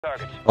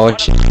Oh,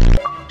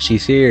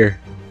 she's here.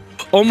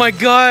 Oh my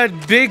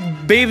god, big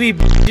baby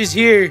is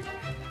here.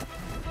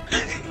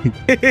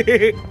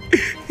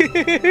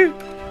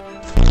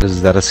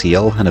 Is that a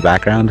seal in the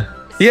background?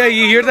 Yeah,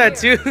 you hear that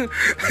too?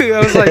 I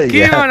was like,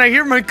 Yeah. Keon, I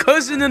hear my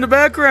cousin in the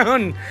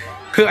background.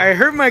 I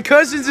heard my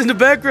cousins in the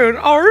background.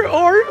 Arr.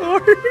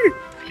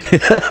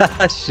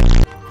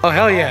 Oh,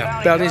 hell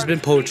yeah. Bounty's been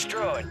poached.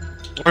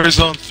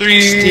 Warzone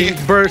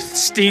 3.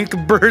 Stink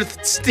birth.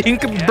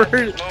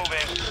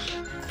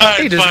 Alright,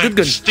 Hey, there's fine.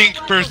 good. Stink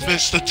birth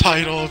is the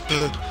title of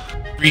the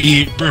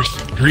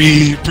rebirth.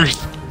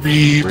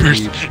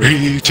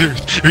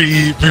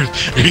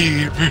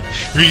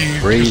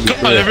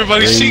 Come on,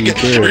 everybody sing it.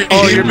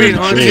 Oh, you're being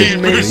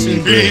haunted,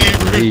 Mason.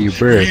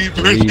 Rebirth.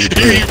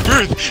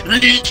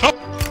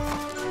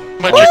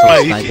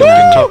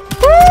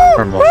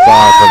 From afar, from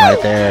right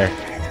there.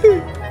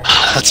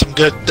 That's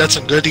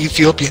some good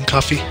Ethiopian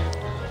coffee.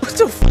 What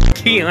the fuck,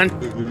 Keon?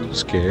 I'm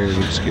scared.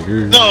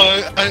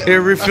 No,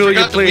 Here, refill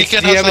your plates. Do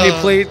you have any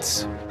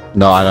plates?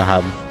 No, I don't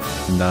have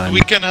none.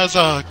 Weekend has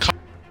a.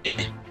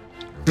 It's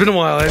been a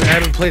while. I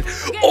haven't played.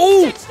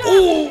 Oh,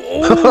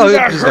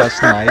 that Just got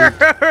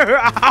sniped.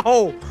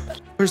 Ow!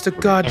 Where's the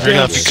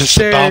goddamn Because the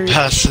stairs? ball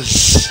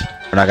passes.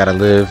 We're not gonna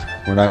live.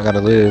 We're not gonna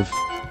live.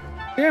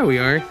 Yeah, we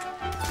are.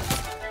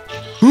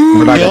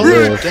 We're not gonna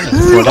live.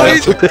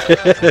 Right.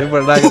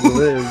 We're not gonna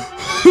live.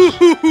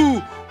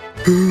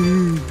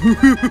 I'm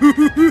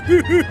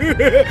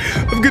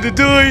gonna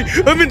die.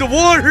 I'm in the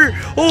water.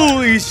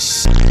 Holy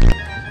shit!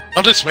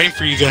 I'm just waiting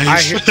for you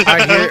guys.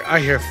 I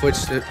hear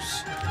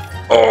footsteps.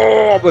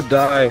 Oh, I'm gonna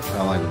die.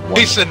 I'm like, what?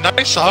 He's a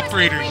nice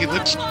operator. He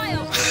looks. Look,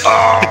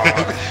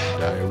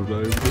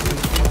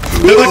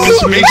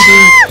 it's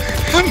Mason.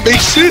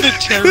 Mason the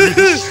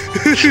terrorist.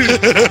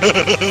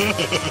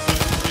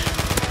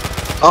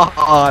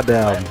 Oh,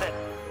 damn.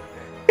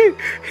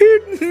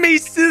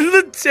 Mason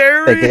the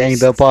terrorist. They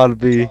ganged up on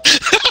me.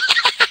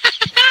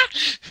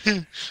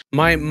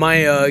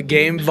 My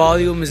game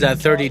volume is at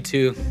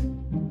 32.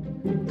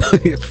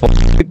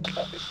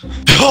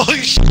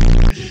 Holy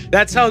shit.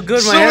 That's how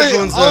good my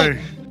headphones are.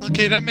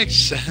 Okay, that makes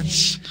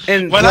sense.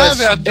 And when plus,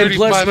 I'm at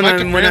 35, when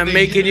I'm barely...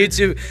 making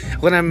YouTube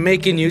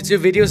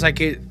videos,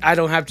 I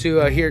don't have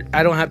to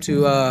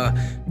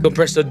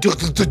compress the.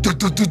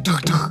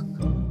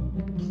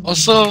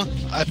 Also,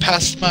 I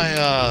passed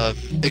my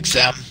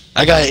exam.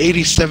 I got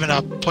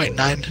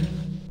 87.9.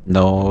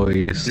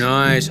 Nice.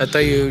 I thought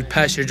you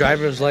passed your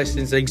driver's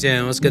license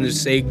exam. I was gonna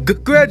say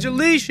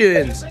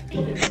congratulations.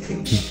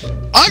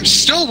 I'm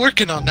still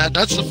working on that.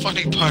 That's the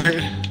funny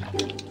part.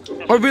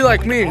 Or be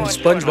like me and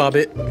Spongebob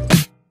it.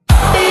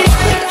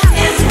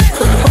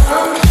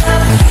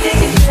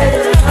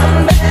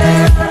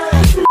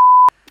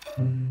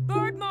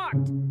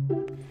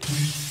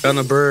 Found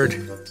a bird.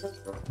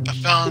 I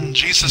found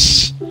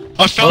Jesus.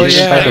 I found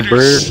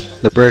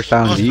The bird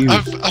found you.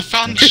 I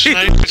found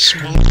Schneider's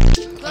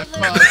I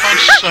found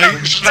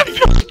Schneider's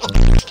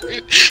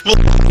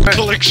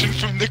collection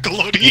from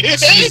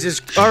Nickelodeon. Jesus.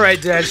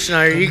 Alright, Dad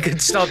Schneider, you can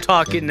stop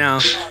talking now.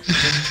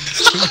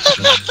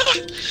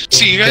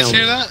 See, you guys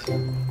hear that?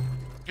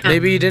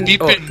 Maybe you didn't.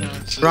 Deep Oh, in,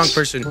 wrong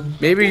person.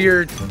 Maybe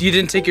you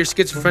didn't take your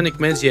schizophrenic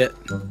meds yet.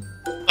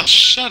 Oh,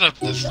 shut up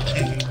this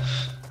thing.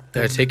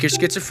 Gotta take your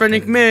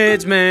schizophrenic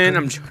meds, man.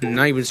 I'm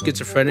not even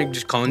schizophrenic,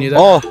 just calling you that.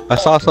 Oh, I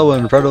saw someone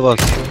in front of us.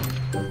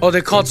 Oh,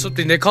 they called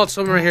something. They called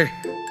someone right here.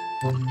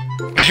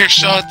 I hear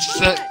shots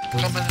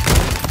coming.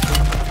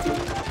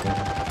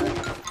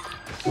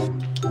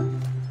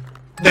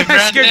 They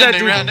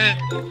ran in.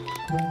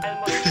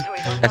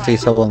 I see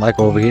someone like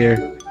over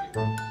here.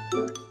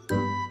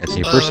 I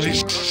see a person.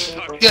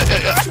 Yeah.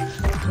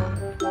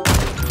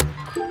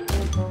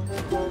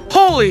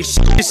 Holy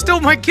shit, you stole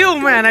my kill,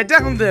 man. I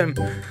downed them.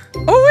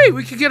 Oh, wait,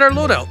 we could get our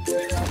loadout.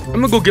 I'm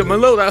gonna go get my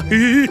loadout.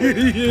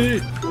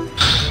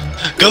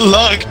 Good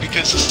luck,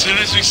 because as soon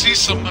as we see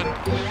someone,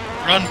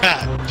 run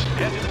back.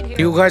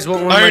 You guys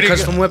want one of my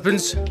custom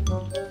weapons?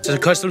 It's a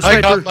custom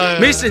sniper.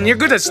 Mason, you're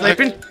good at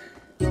sniping.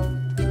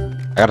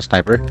 I got a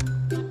sniper.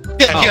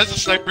 Yeah, he has a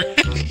sniper.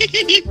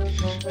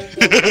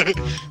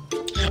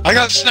 I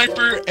got a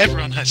sniper.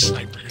 Everyone has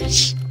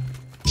snipers.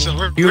 So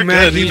we're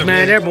mad, good he's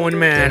mad, way. everyone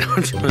mad.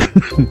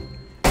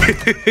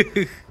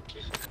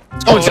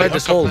 Oh, inside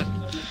this hole.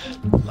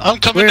 I'm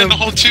coming in the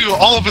hole too.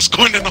 All of us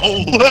going in the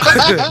hole.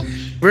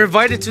 We're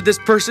invited to this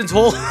person's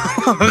hole.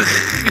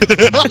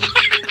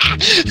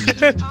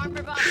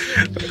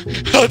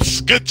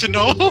 That's good to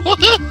know.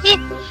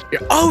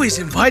 You're always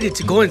invited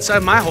to go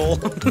inside my hole.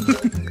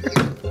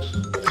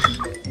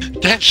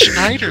 That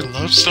Schneider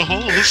loves the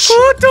holes.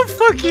 What the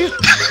fuck, you?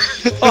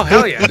 Oh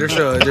hell yeah! There's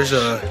a.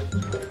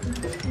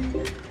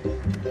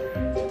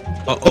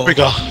 There we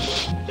go.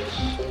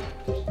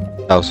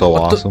 That was so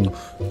awesome.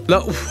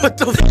 What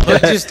the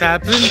fuck just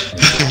happened?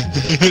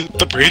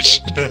 The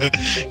bridge.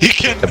 He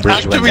can The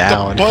bridge went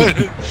down.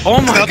 Oh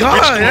my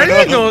god! I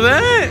didn't know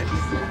that.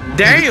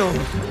 Damn.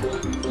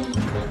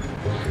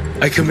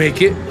 I can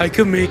make it. I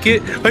can make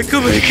it. I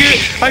can make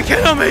it. I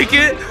cannot make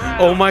it.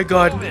 Oh my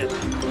god.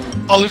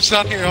 Olive's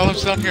down here.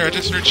 Olive's down here. I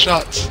just heard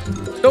shots.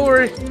 Don't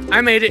worry,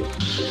 I made it.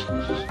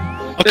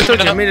 That's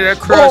okay, I made it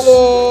across.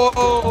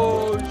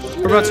 Oh,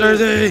 Whereabouts are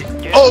they?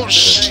 Oh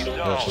shit!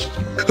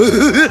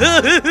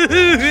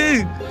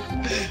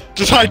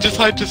 Just hide, just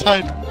hide, just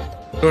hide.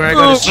 Alright, I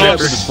got a the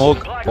sniper.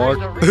 smoke. Fog.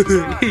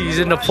 He's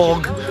in the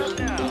fog.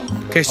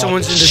 Okay,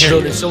 someone's in this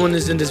building. Someone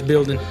is in this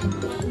building.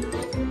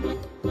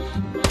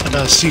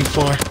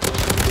 C4.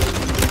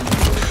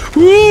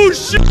 Oh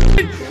shit!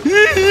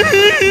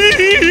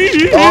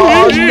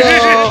 Oh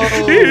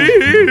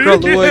no!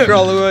 Crawl away,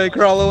 crawl away,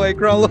 crawl away,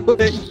 crawl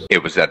away.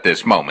 It was at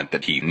this moment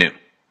that he knew.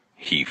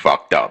 He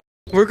fucked up.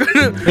 We're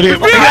gonna.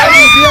 Behind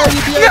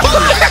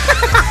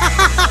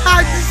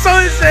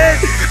So sad.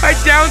 I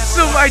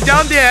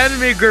downed the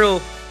anime girl.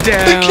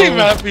 Down. They came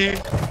at me.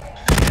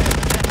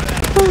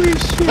 Holy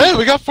shit! Hey,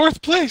 we got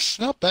 4th place.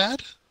 Not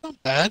bad. Not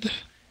bad.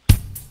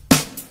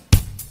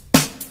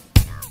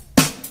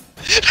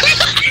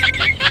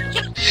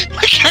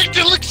 My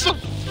character looks so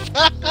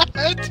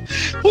fat.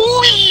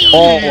 Whee!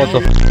 Oh, what the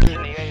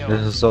f?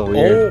 This is so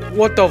weird. Oh,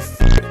 what the f?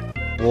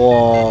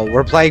 Whoa,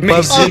 we're playing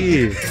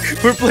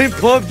PUBG. We're playing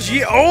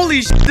PUBG.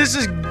 Holy shit, this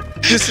is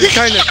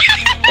kind of.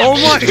 Oh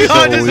my This is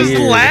god, so this is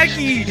weird.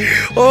 laggy.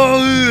 Oh.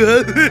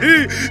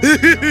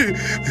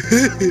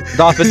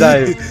 Dolphin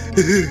dive.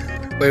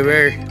 Wait,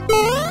 where?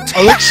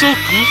 I look so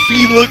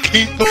goofy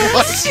looking. Oh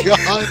my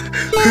god.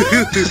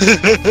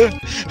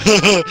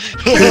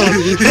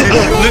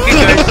 Look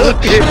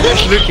at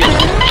guys, look at.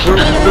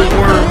 We're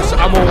worms.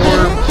 I'm a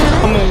worm.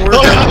 I'm a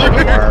worm.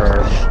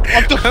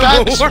 I'm the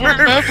fattest worm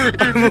ever.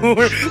 I'm a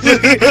worm.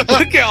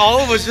 Look at all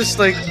of us, just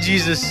like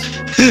Jesus.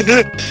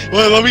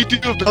 Well, let me do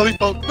a belly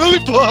pump. Belly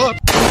pump.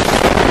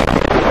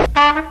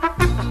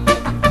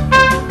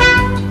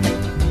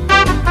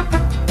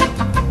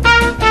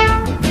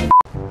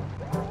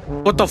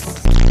 What the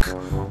f?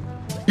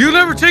 You'll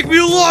never take me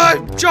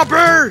alive,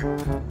 Chopper!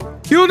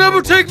 You'll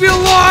never take me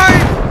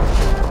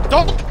alive!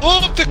 Don't blow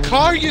up the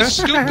car, you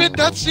stupid!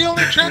 That's the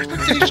only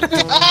transportation we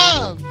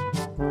have!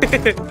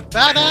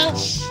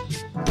 Badass!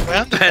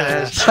 Man,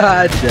 badass.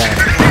 God damn.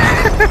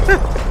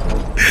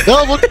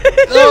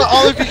 No,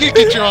 Olive, you can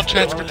get your own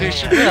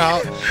transportation. We're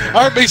out.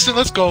 Alright, Mason,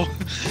 let's go.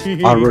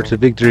 Onward to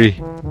victory.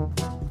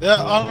 Yeah,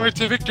 onward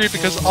to victory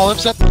because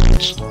Olive's at the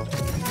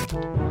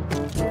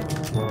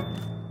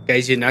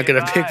Guys, you're not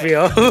gonna pick me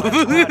up. I'm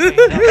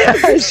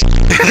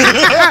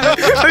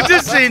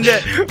just saying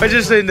that. I'm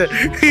just saying that.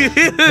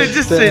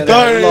 Just saying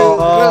that.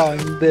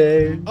 Long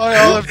day. Alright,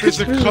 Olive,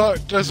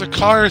 there's a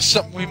car or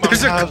something we might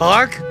There's a have.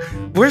 cock?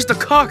 Where's the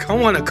cock? I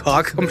want a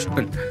cock. I'm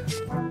trying.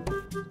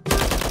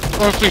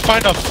 Or if we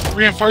find a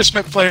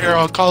reinforcement player,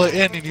 I'll call it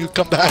in and you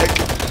come back.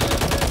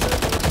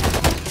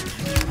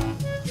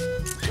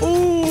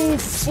 Oh,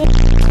 fuck.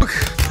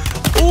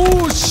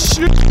 Oh,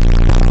 shit.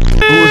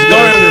 Who's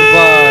gonna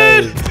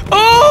survive?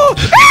 Oh!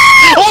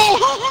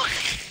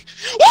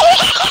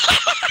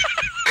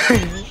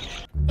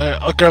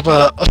 Alright, I'll grab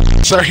a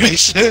sorry,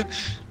 Mason.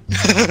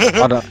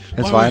 Oh no,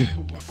 it's fine.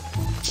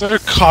 Is there a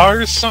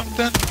car or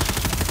something?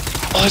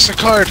 Oh, there's a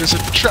car. There's a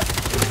truck.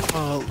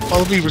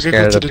 Follow me. We're gonna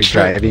go to the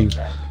truck. Driving.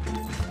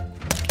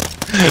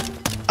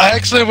 I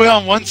accidentally went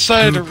on one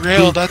side of the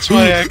rail. That's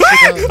why I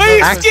accidentally.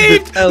 I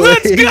escaped!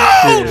 Let's go!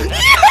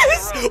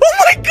 Yes! Oh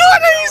my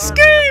god, I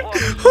escaped!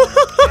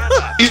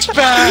 He's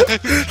back.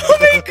 Oh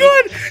my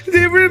god!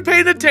 They weren't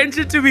paying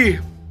attention to me.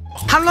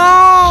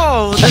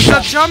 Hello! There's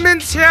a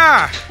Germans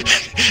here!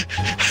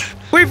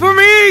 Wait for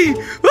me!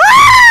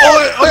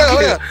 Oh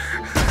yeah.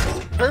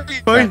 Hurry.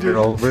 Find You're it.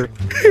 over.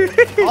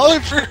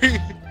 Olive, hurry.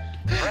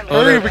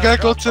 Hurry, we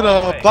gotta go to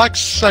the black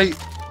site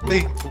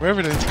thing, wherever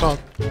it's called.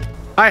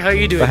 Hi, how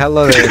you doing? But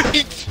hello there.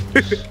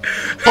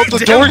 Oh, the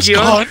Damn, door's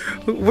Dion.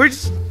 gone. Where'd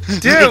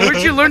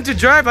you learn to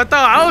drive? I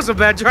thought I was a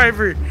bad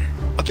driver.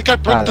 I think I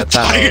broke the that's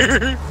how-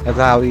 tire. That's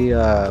how we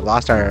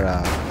lost our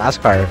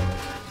last car.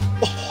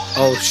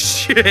 Oh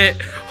shit!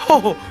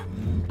 Oh,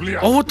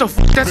 what the f?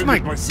 That's my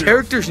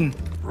character's.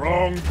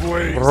 Wrong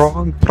place.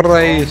 Wrong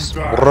place,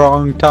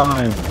 wrong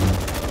time.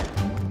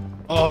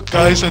 Oh,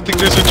 guys, I think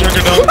there's a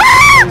juggernaut.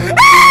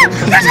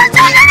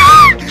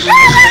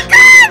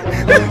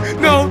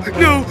 No,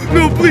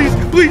 please.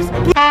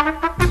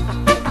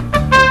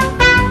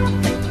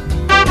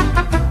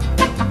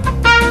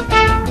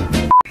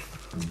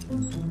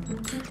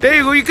 There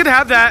you go, you could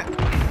have that.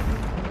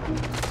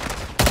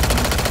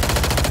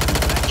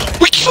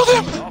 We killed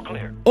him.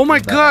 Oh my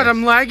god,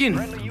 I'm lagging.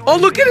 Oh,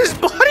 look at his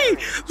body.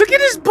 Look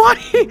at his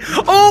body.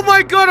 Oh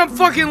my god, I'm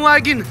fucking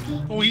lagging.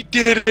 We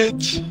did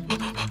it.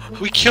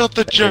 We killed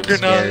the juggernaut.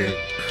 Scary.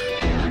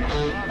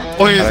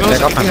 Oh, yeah, Gotta those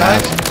take off my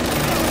guys. mask.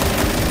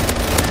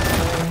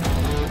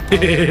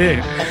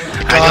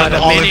 I got a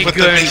Olive with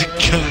the minigun.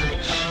 minigun.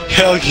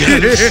 Hell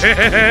yes.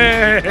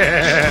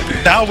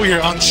 Now we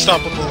are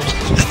unstoppable.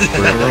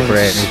 For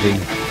anything.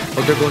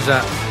 Oh, there goes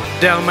that.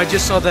 Damn, I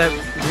just saw that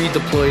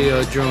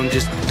redeploy drone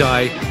just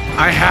die.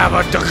 I have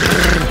a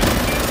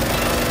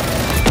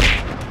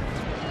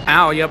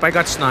Ow, yep, I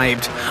got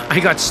sniped.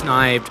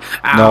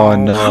 Ow.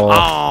 No.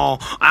 Ow.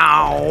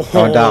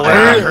 Don't Oh,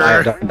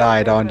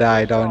 die. Don't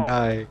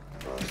die.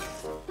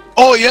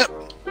 Oh, yep.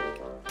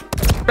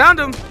 Found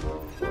him.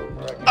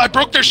 I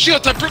broke their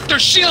shields. I broke their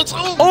shields.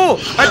 Oh,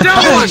 Oh, I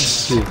downed one.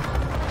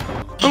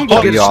 I'm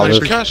gonna get a y'all.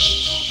 sniper.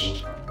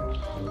 gosh.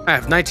 I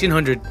have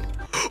 1900.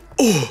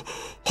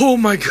 Oh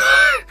my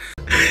god.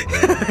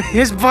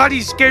 His body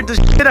scared the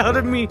shit out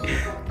of me.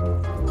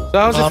 So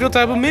how's it feel to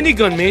have a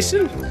minigun,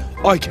 Mason?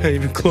 I can't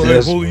even climb.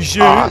 This Holy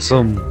shit.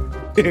 awesome.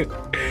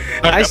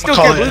 I still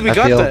can't believe we I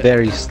got feel that.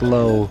 very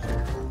slow.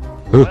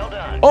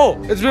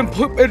 Oh, it's been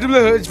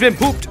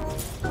pooped.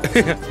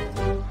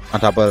 On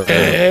top of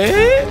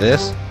Eh?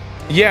 this.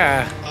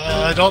 Yeah.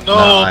 I don't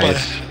know,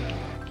 Nice.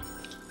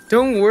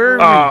 Don't worry.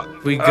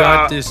 We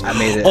got this. I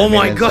made it. Oh I made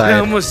my it god, I inside.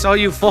 almost saw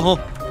you fall.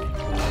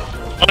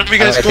 but one of you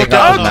guys I go think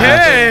down.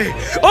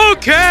 that was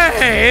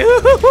Okay. Okay.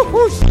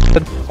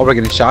 Oh, we're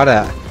getting shot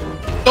at.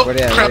 Oh, Where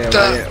they at? crap Where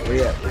that. they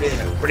at? Where they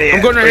at? Where they at?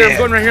 I'm going right here. I'm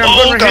going right here. I'm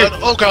Oh going right god, here.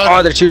 oh god.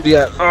 Oh, they're shooting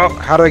at. Oh,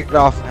 how do I get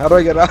off? How do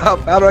I get off?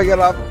 How do I get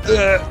off?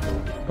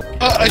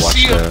 I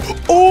see him.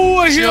 Oh,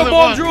 I hear a other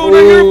bomb one. drone. I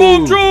hear a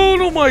bomb Ooh.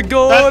 drone. Oh my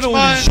god. That's Holy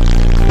mine.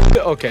 shit.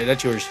 Okay,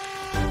 that's yours.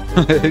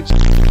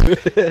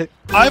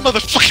 I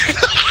motherfucker.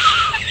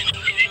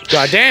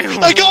 God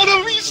damn. I got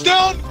him. He's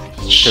down.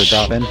 Should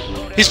drop in.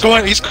 He's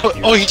going.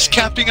 Oh, he's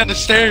camping on the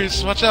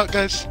stairs. Watch out,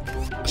 guys.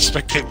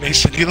 Spectate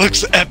Mason. He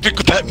looks epic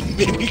with that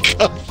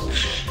minigun.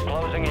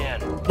 Closing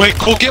in. Wait,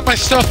 Cole, get my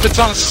stuff. It's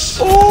on.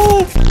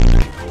 Oh,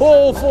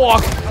 oh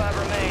fuck.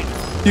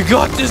 You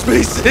got this,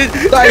 Mason.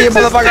 Die, you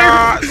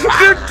motherfucker.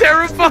 They're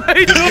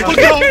terrified.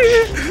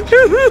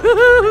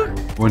 Oh,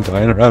 One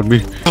dying around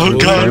me. Oh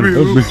god.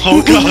 Oh my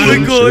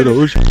god.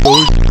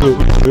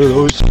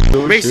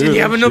 Oh, Mason,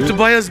 you have enough to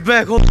buy us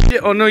back. Holy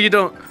shit. Oh no, you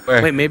don't.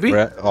 Where? Wait, maybe?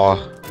 Where? Oh.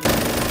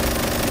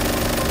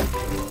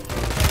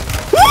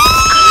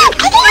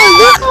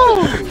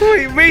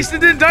 Wait, Mason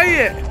didn't die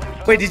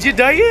yet. Wait, did you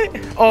die yet?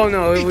 Oh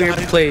no, we were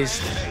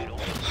replaced.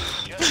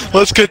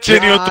 Let's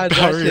continue with God, the that's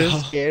power.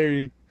 just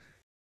scary.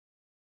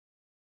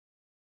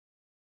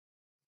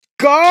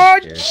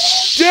 God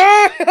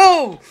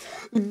damn!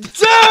 Damn,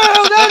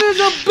 that is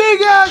a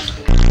big ass.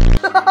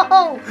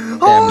 No!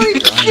 Holy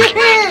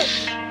shit!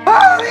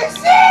 Holy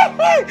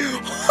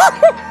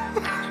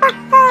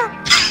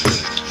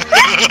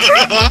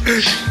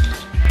shit!